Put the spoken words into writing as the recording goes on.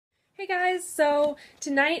Hey guys, so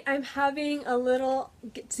tonight I'm having a little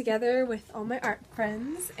get together with all my art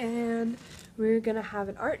friends and we're gonna have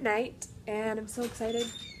an art night and I'm so excited.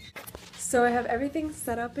 So I have everything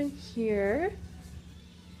set up in here.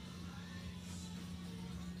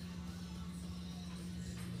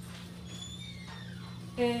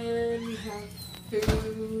 And we have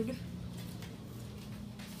food.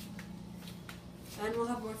 And we'll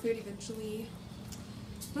have more food eventually.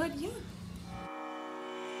 But yeah.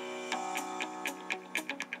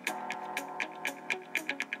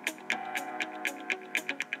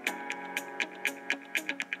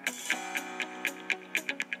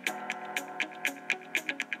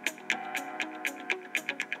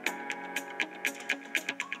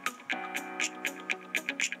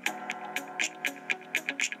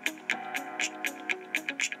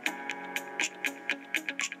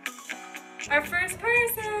 Our first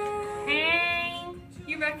person! Hey!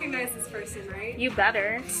 You recognize this person, right? You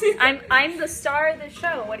better. I'm the star of the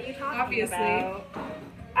show. What are you talking about?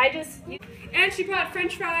 And she brought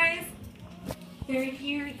French fries. They're in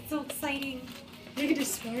here. It's so exciting. Look at the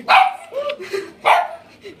sparkles.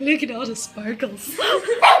 Look at all the sparkles.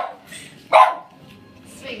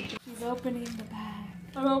 Sweet. She's opening the bag.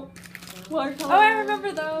 Oh, Oh, I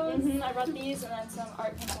remember those. I brought these and then some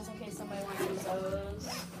art pencils in case somebody wants to use those.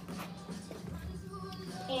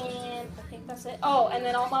 And I think that's it. Oh, and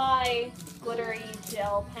then all my glittery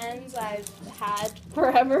gel pens I've had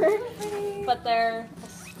forever, but they're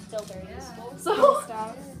still very useful. So Cool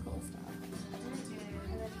stuff.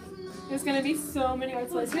 There's gonna be so many art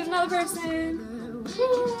supplies. Here's another person. Woo,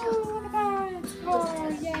 look at that. Oh,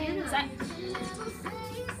 yay.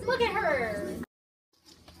 Look at her.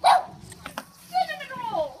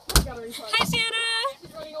 Hi, Shanna.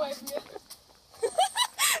 She's running away from you.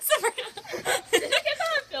 Sabrina. Did you get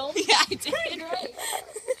that on film? Yeah, I did. Great.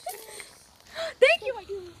 Thank you.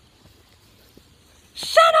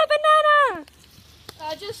 Shut up, banana.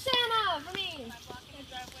 Just Santa for me.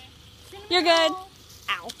 You're good.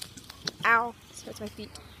 Ow. Ow. This hurts my feet.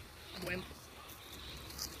 Wimp.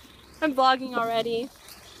 I'm vlogging already.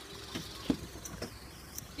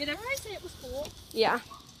 Did everybody say it was cool? Yeah.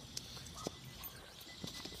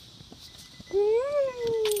 I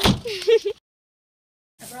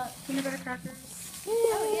brought peanut butter crackers.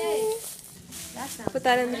 Oh, yay. That sounds Put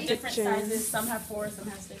that in the different picture. sizes. Some have 4, some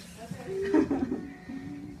have 6.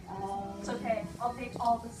 It's okay. I'll take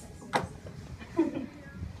all the 6s.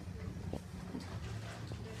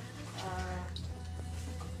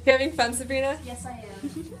 You having fun, Sabrina? Yes, I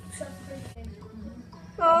am.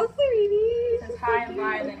 Oh, sweetie. It's high and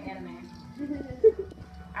higher than anime.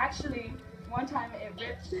 Actually, one time it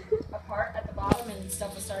ripped apart at the bottom and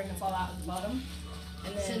stuff was starting to fall out at the bottom.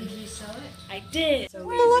 And then, So did you sew it? I did. So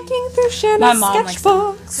We're looking through Shanna's My mom likes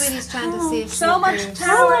sketchbook. Sweetie's trying to see if so much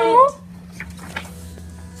talent.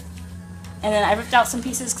 And then I ripped out some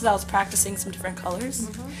pieces because I was practicing some different colors.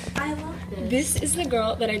 I love this. This is the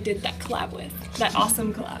girl that I did that collab with. That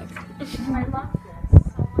awesome collab. I love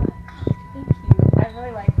this so much. Thank you. I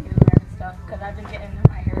really like your American stuff because I've been getting into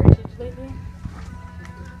my heritage lately.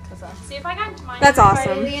 See if I got mine. That's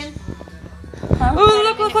awesome. Alien. Huh? Oh,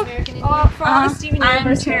 look, look, look. American Oh, for all the Steven I'm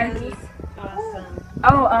Universe Cherokee. fans. Awesome.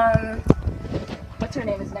 Oh, what's her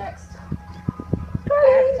name is next? I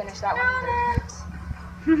haven't finished that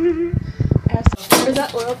one either. Is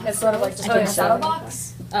that oil? It's sort of like just Oh, a yeah. shadow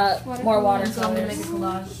box. More watercolors.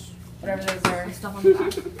 collage. Whatever those are. Stuff on the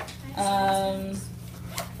back.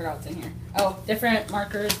 Forgot what's in here. Oh, different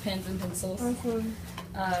markers, pens, and pencils. Awesome.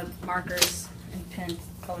 Markers and pens,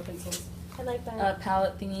 color pencils. I like that. A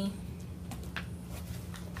palette thingy.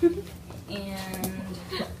 And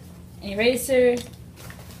an eraser.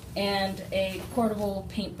 And a portable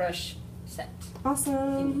paintbrush set. Awesome.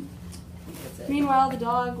 I think that's it. Meanwhile, the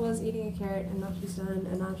dog was eating a carrot and now she's done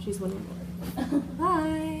and now she's winning more.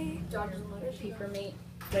 Bye. Keeper mate,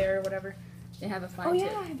 there, or whatever. They have a fine Oh,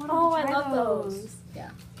 tip. yeah. I Oh, want I to love try those. Yeah.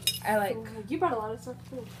 I like, You brought a lot of stuff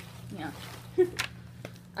too. yeah.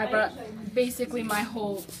 I brought basically my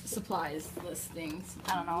whole supplies list things.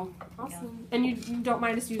 I don't know. Awesome. And you don't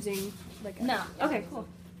mind us using like a... No. Okay, cool.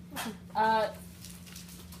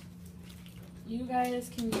 You guys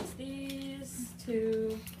can use these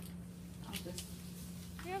to. I'll just.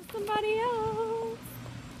 We have somebody else.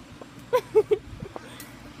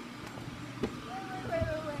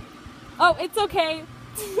 Oh, it's okay.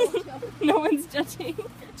 No one's judging.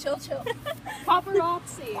 Chill, chill.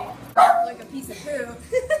 Paparazzi. Like a piece of poo.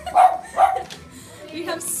 We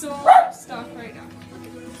have so much stuff right now.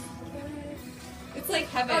 It's like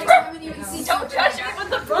heaven. Don't touch her with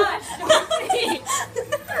the brush.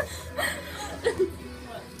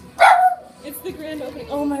 It's the grand opening.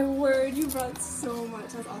 Oh my word. You brought so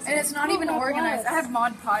much. That's awesome. And it's not even God organized. bless. I have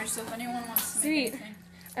Mod Podge, so if anyone wants to Sweet. make anything.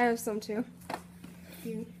 I have some too.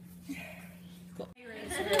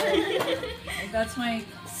 That's my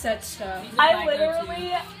set stuff. I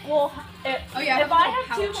literally will. Oh yeah. If I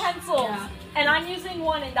have two pouch. pencils Yeah. and I'm using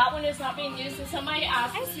one and that one is not being used, and somebody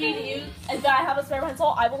asks me to use, and that I have a spare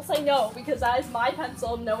pencil, I will say no because that is my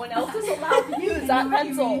pencil. No one else is allowed to use that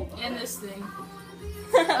pencil. And this thing.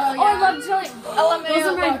 Oh, I love jelly. Those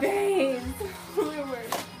are my babes.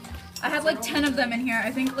 I have like 10 of them in here. I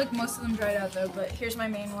think like most of them dried out though, but here's my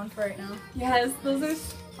main one for right now. Yes, those are.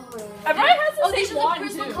 Everybody has the these same are one the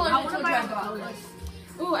too. Prism colors until dry bottlers.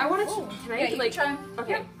 Ooh, I want to. Can I Yeah, you like? can try.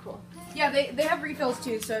 Okay, cool. Yeah, they have refills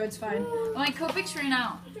too, so it's fine. My Copics ran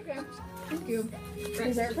out. Okay. Thank you.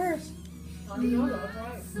 Dessert first.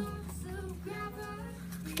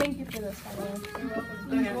 Thank you for this, by the way.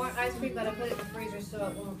 If you want ice cream, but I put it in the freezer so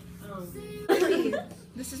it won't.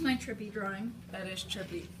 This is my trippy drawing. That is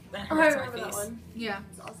trippy. That Oh, I hurts remember my that face. one. Yeah.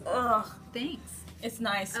 It's awesome. Ugh, Thanks. it's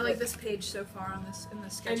nice. I like this page so far on this in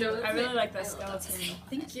this sketch. know. I really like that skeleton.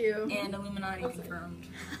 Thank you. And Illuminati confirmed.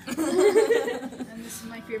 And this is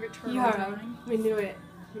my favorite turtle Yeah, drawing. we knew it.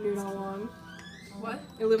 We knew it all along. What?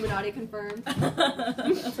 Illuminati confirmed.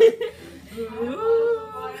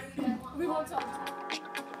 We won't talk.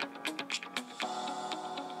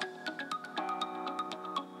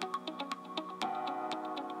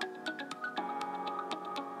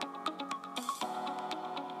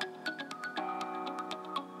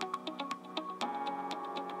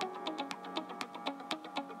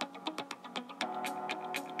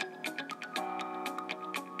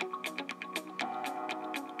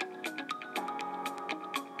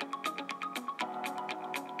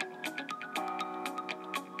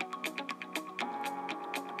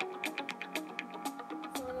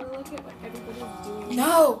 Look at what everybody's doing.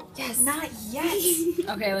 No! Yes! Not yet!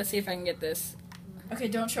 Okay, let's see if I can get this. Okay,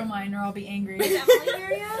 don't show mine or I'll be angry. Is Emily here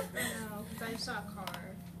yet? No, because I just saw a car.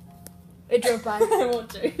 It drove by. I won't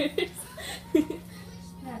do.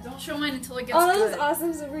 Yeah, don't show mine until it gets Oh, that good. was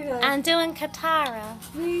awesome, Sabrina. I'm doing Katara.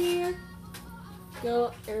 We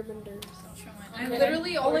go airbenders. Don't show mine. I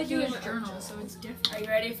literally, all I do is journal, so it's different. Are you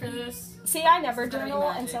ready for this? See, I never Study journal,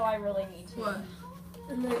 and magic. so I really need to. What?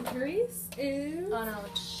 And then Therese is. Oh no,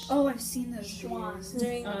 it's Oh, I've seen those Schwan. videos.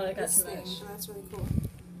 doing Oh, they got this too thing. much. That's really cool.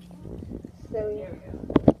 There we go.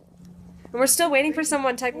 And we're still waiting for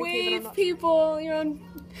someone technically. But I'm not... people, you're on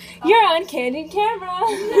candid camera.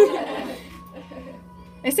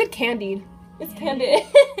 I said candied. it's candid.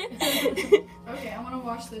 Okay, I want to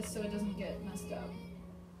wash this so it doesn't get messed up.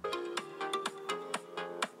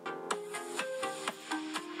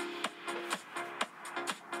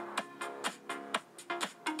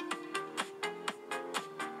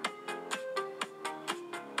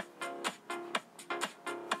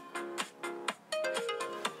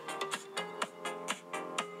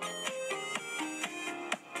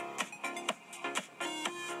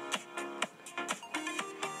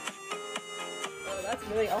 Oh, that's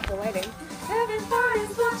really awful lighting.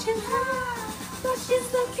 Everybody's watching her, but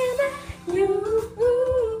she's looking at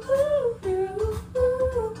you.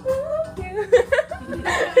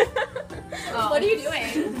 What are you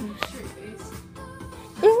doing?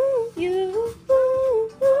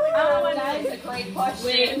 Oh, that is a great question.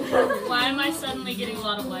 Wait, why am I suddenly getting a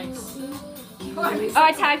lot of likes? Oh,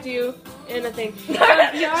 I tagged you in a thing.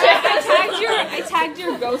 I tagged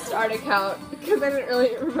your ghost art account because I didn't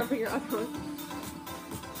really remember your other one.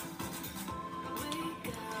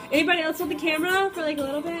 Anybody else with the camera for like a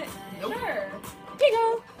little bit? Sure. Here you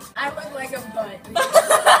go. I look like a butt.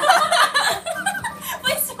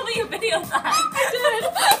 Please tell me you videoed that.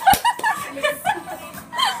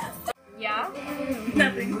 Yeah?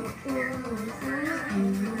 Nothing.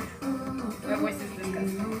 My voice is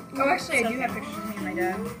disgusting. Oh, actually, I do have pictures of me and my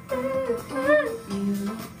dad.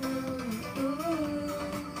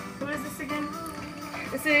 What is this again?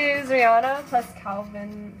 This is Rihanna plus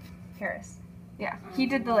Calvin Harris. Yeah, he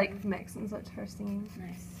did the like mix and so it's her singing.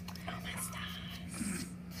 Nice.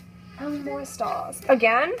 Oh, more stars.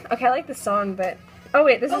 Again? Okay, I like the song, but oh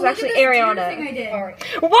wait, this is look at actually this deer Ariana. thing I did.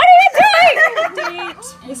 What are you doing?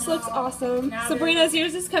 This looks awesome. Now Sabrina's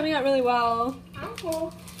yours is coming out really well. I'm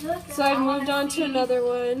cool. So I've moved on to another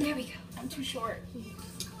one. There we go. I'm too short.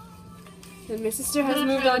 And my sister has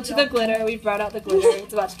moved on to the glitter. We've brought out the glitter.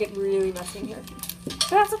 It's about to get really messy in here. But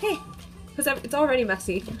that's okay. Because it's already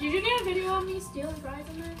messy. Did you get a video of me stealing fries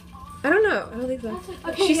in there? I don't know. I don't think so.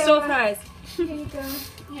 Okay, She stole fries. Here you go.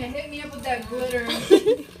 Yeah, hit me up with that glitter. Do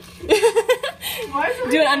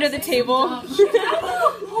it under the table.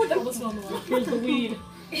 Oh, that was on the line. Here's the weed.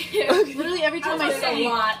 Literally every time I That's a say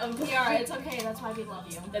lot of Kiara, it's okay. That's why we love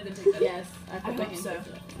you. Yes, I hope so.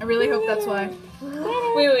 I really hope that's why.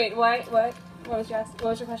 Wait, what? What was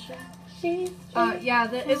your question? Is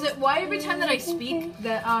it why every time that I speak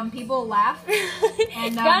that people laugh?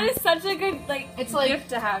 And that is such a good it's like gift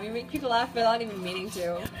to have. You make people laugh without even meaning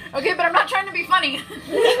to. okay, but I'm not trying to be funny.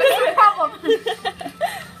 That's my problem.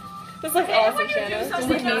 That's like awesome, Shanna. Just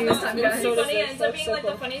like funny me. ends up being like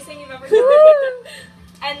the funniest thing you've ever done.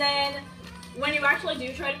 And then when you actually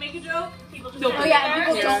do try to make a joke, people just Oh yeah,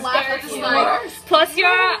 people don't laugh. That's just like Plus,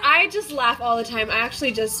 Yara, I just laugh all the time. I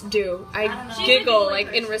actually just do. I giggle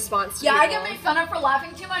like in responce to yeah, I people. get made fun of for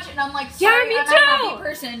laughing too much, and I'm like, Yeah, sorry, me I'm too. a happy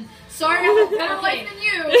person. Sorry, I have a better life than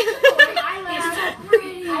you.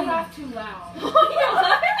 I laugh too loud.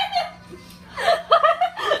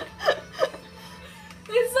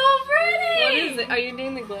 It's so pretty. What is it? Are you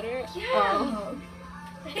doing the glitter? Yeah. Oh.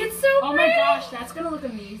 It's so Oh pretty. my gosh, that's gonna look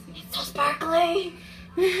amazing. It's so sparkly.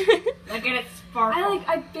 Look at it sparkle.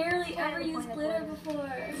 I barely ever used glitter before.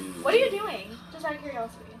 What are you doing? Just out of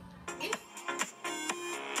curiosity.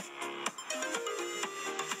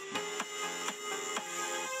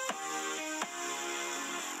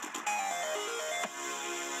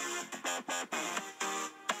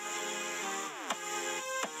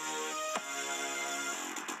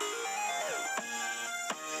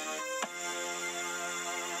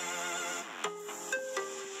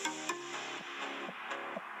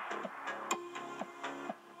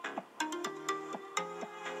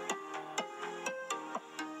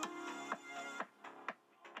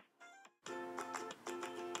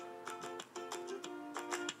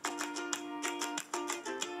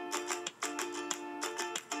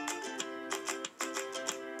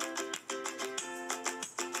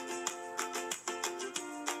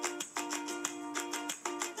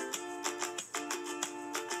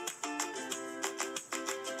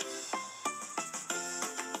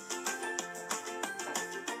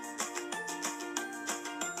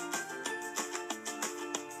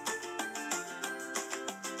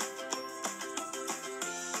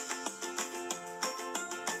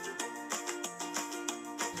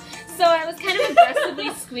 So I was kind of aggressively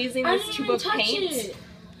squeezing this tube of paint. It.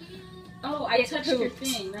 Oh, I It touched your pooped.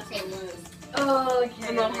 thing. That's what it was. Oh, okay.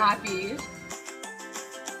 I'm not happy.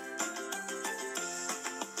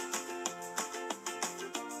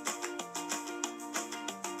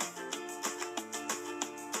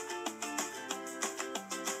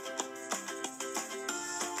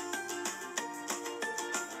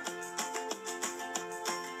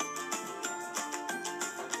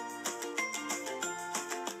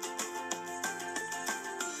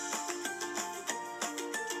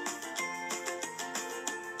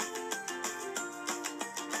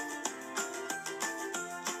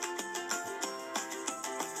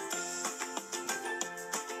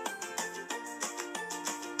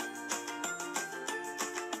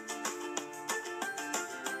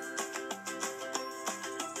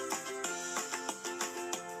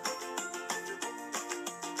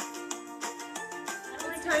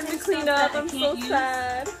 Time to clean up. I'm so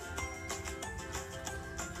sad.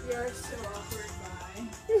 You're so awkward.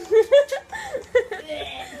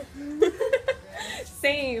 Bye.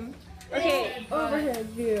 Same. Okay, overhead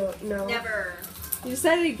view. No. Never. You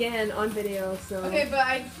said it again on video, so. Okay, but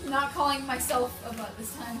I'm not calling myself a butt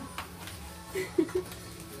this time.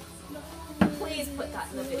 Please put that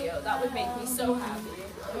in the video. That would make me so happy.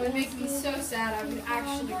 It would make me so sad. I would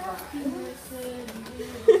actually cry.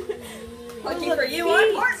 Lucky for you,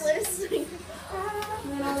 I'm heartless.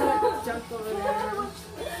 Junk over there.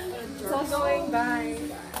 It's all going by.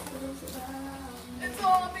 It's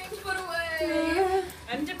all being put away.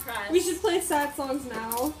 I'm depressed. We should play sad songs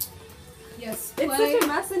now. Yes, It's such a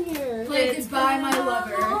mess in here. play Goodbye, My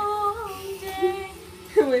Lover.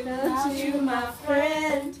 Without you, my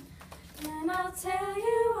friend. And I'll tell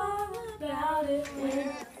you all about it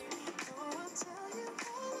when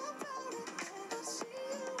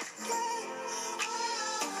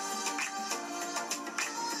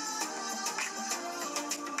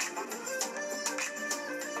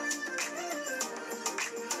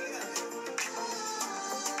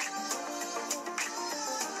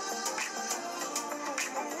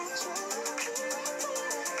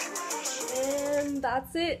And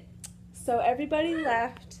that's it. So everybody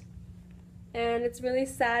left, and it's really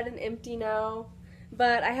sad and empty now,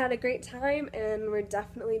 but I had a great time and we're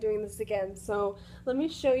definitely doing this again. So let me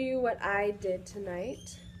show you what I did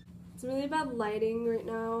tonight. It's really bad lighting right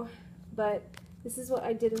now, but this is what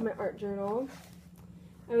I did in my art journal.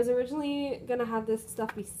 I was originally gonna have this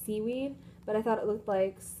stuff be seaweed, but I thought it looked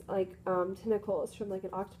like tentacles from like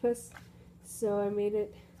an octopus, so I made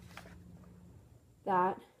it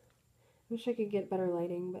that. I wish I could get better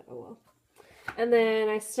lighting, but oh well. And then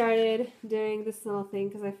I started doing this little thing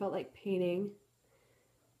because I felt like painting.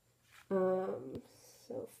 So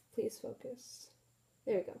please focus.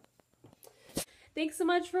 There we go. Thanks so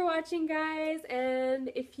much for watching, guys,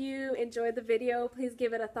 and if you enjoyed the video, please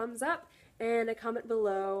give it a thumbs up and a comment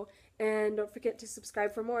below, and don't forget to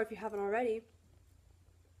subscribe for more if you haven't already.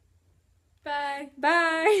 Bye!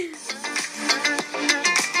 Bye!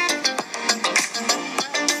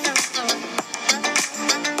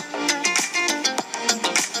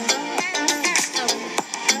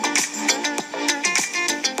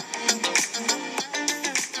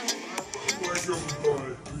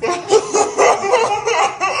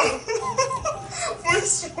 Why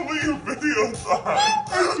show me your video back?